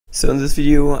So in this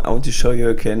video I want to show you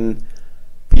I can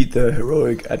beat the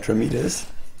heroic Atramedes,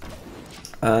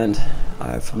 and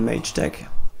I have a Mage deck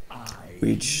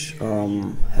which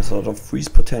has a lot of freeze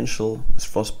potential with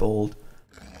Frostbolt,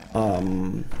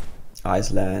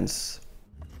 Ice Lance,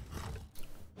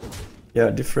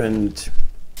 different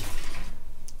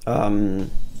also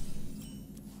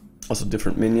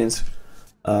different minions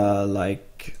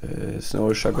like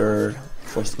Snow Sugar,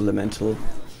 Frost Elemental.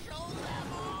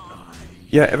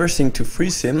 Everything to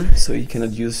freeze him, so he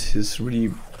cannot use his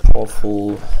really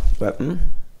powerful weapon.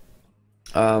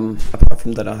 Apart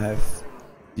from that, I have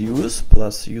use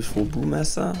plus useful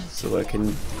Brewmaster, so I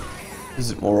can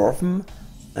use it more often.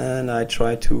 And I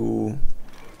try to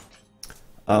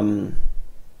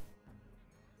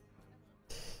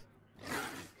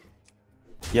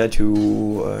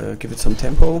give it some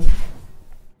tempo.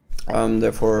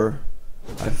 Therefore,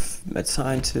 I've met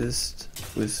Scientist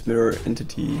with Mirror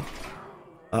Entity.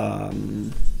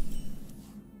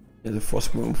 The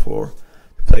Frost Room for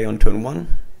play on turn 1,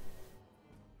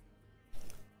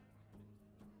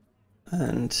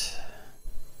 and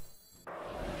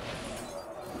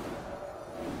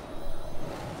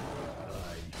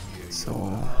so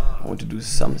I want to do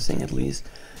something at least.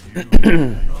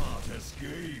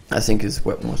 I think his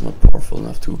weapon was not powerful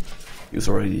enough to use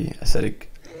already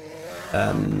aesthetic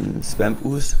Swamp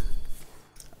Ooze,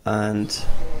 and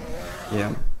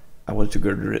I wanted to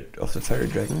get rid of the Fairy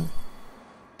Dragon.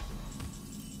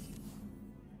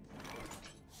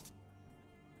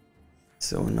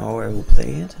 So now I will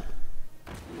play it.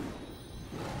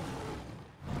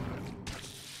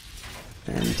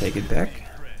 And take it back.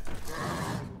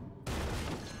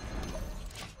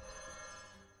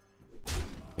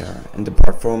 And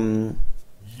apart from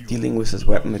dealing with his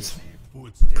weapon, it's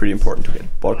pretty important to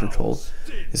get board control.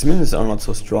 His minions are not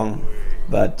so strong,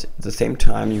 but at the same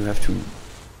time you have to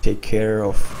take care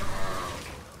of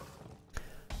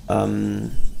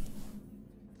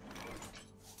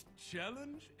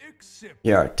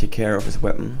take care of his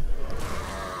weapon.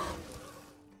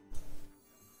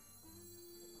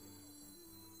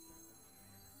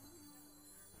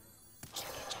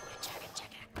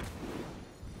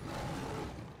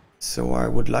 So I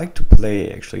would like to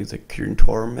play actually the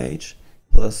Kirin Mage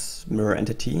plus Mirror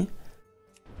Entity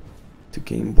to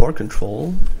gain board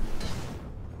control.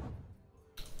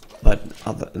 But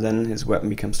then his weapon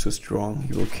becomes too strong,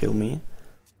 he will kill me,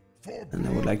 and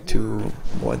I would like to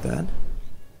avoid that.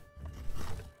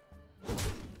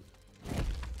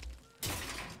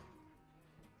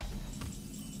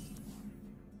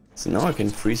 So now I can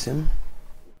freeze him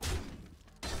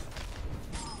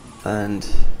and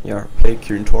play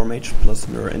Kirin Mage plus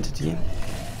Mirror Entity.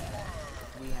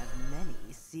 We have many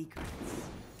secrets.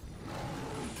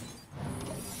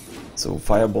 So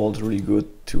Firebolt really good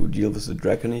to deal with the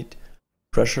Draconite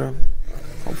pressure.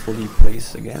 Hopefully he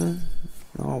plays again.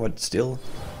 No, but still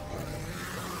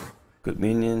good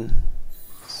minion.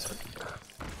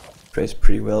 Plays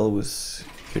pretty well with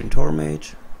Kirin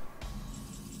Mage.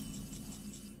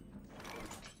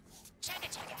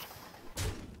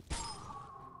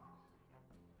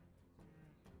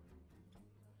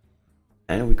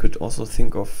 And we could also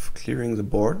think of clearing the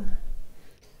board.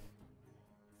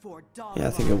 I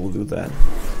think I will do that.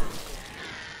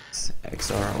 This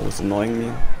XR was annoying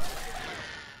me.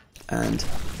 And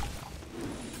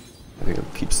I will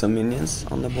keep some minions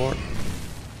on the board.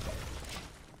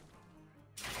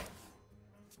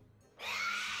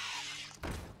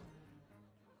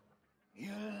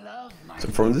 So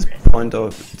from this point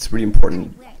out, it's really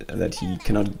important that he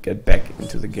cannot get back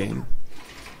into the game.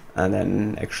 And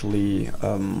then actually,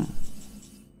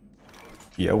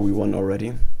 we won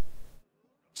already.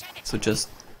 So just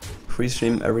freeze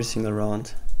stream everything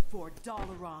around.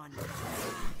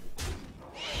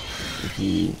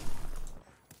 He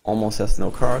almost has no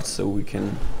cards, so we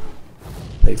can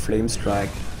play Flame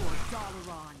Strike.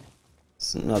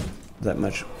 It's not that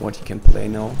much what he can play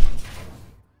now.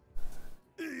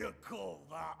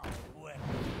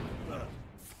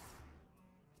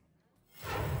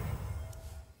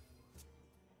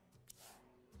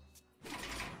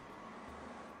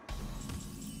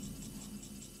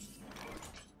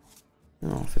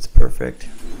 No, if it's perfect.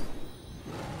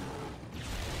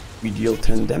 We deal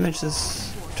 10 damage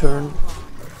this turn.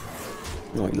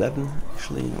 No, 11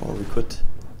 actually, or we could.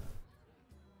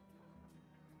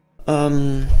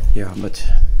 But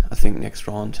I think next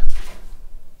round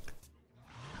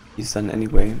he's done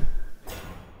anyway.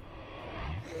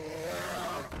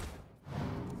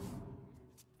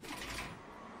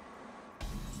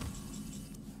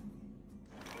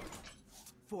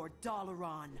 For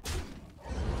Dalaran.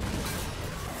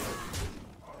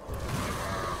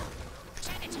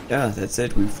 yeah, that's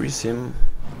it. We freeze him,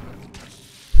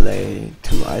 play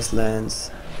 2 ice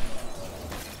lands.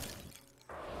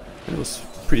 It was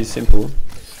pretty simple.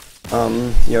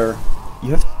 Yeah,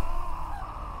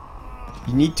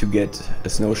 you need to get a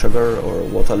Snow Sugar or a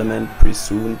Water Element pretty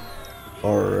soon,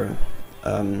 or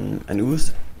an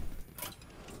Ooze.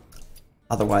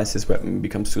 Otherwise his weapon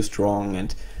becomes too strong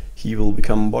and he will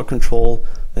become board control,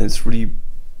 and it's really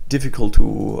difficult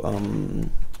to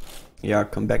yeah,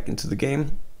 come back into the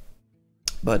game.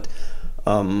 But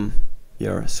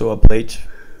yeah, so I played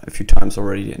a few times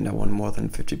already and I won more than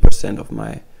 50% of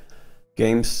my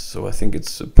games, so I think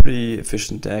it's a pretty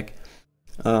efficient deck.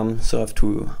 So I have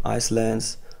 2 ice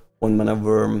lands, 1 mana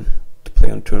worm to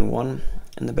play on turn 1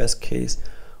 in the best case,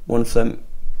 1 flame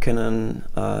cannon,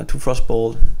 2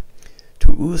 frostbolt,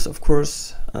 2 ooze of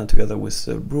course, together with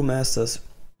the brewmasters,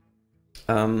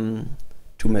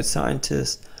 2 mad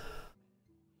scientists,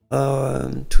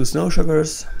 2 snow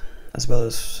sugars, as well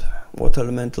as water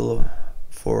elemental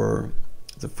for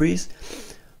the freeze,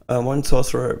 1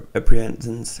 sorcerer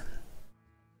apprehensions,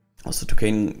 also to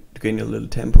gain a little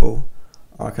tempo,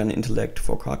 arcane intellect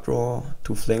for card draw,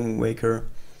 2 flame waker,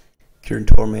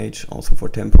 Kirin Mage also for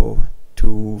tempo,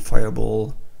 2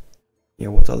 fireball, yeah,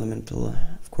 water elemental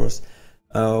of course,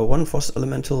 1 frost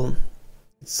elemental,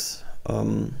 it's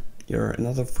yeah,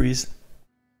 another freeze,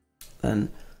 and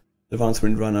advanced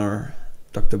windrunner,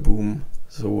 Dr. Boom,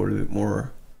 so a little bit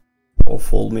more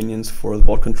powerful minions for the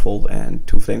board control, and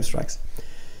 2 flame strikes.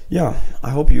 Yeah, I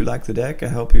hope you like the deck, I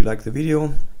hope you like the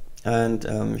video, and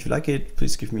if you like it,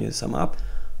 please give me a thumb up,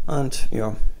 and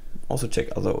yeah, also check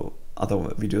other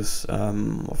videos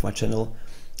of my channel.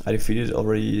 I defeated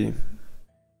already,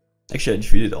 actually I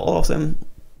defeated all of them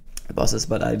bosses,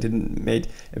 but I didn't made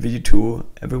a video to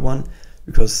everyone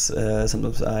because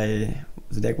sometimes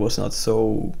the deck was not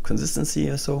so consistency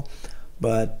or so,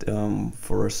 but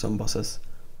for some bosses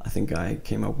I think I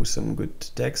came up with some good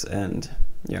decks, and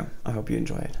yeah, I hope you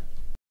enjoy it.